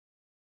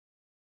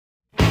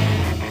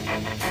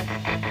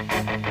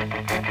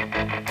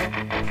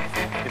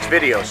It's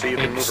video, so you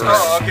can move around.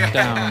 Oh, okay.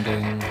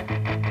 Astounding.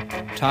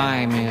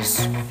 Time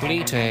is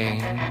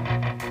fleeting.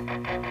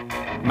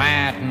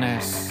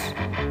 Madness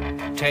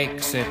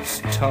takes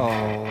its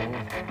toll.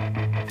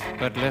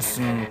 But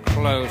listen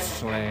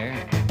closely.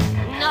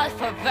 Not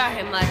for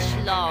very much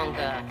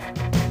longer.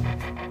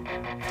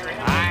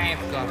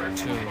 I've got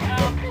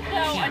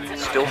to.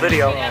 Still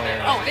video.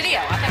 Oh, video.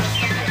 I thought it was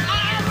video.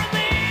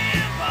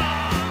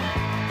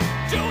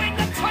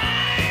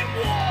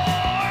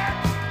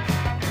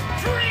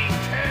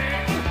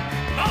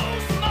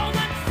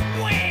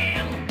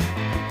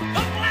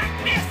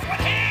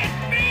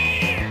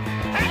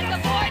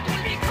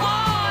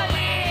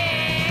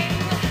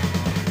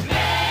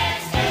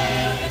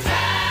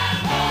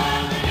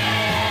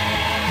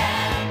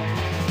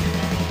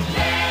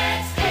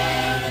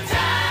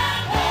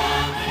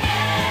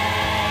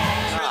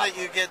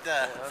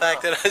 The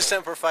fact that I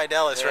Semper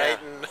Fidelis, right?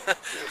 And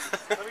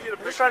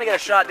I'm just trying to get a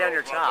shot down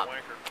your top.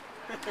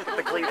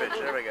 The cleavage,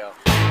 there we go.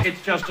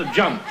 It's just a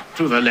jump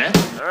to the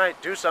left. All right,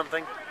 do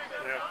something.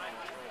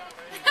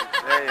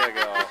 There you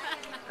go.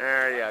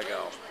 There you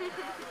go.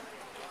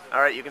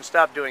 All right, you can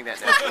stop doing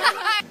that now.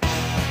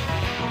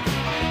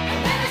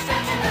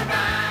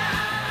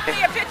 Give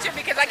me a picture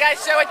because I gotta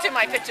show it to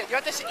my picture. You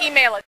have to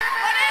email it.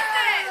 What is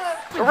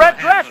this? The red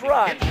dress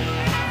run.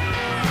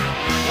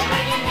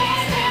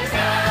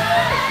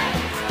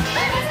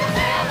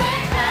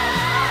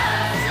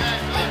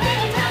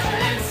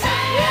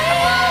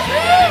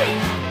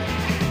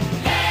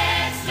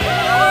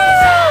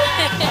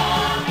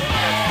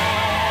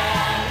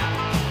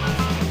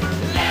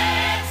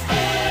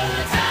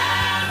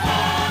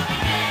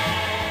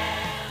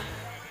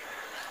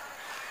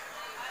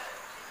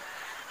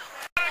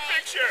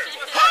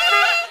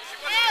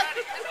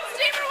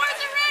 Steamer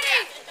wasn't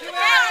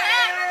ready!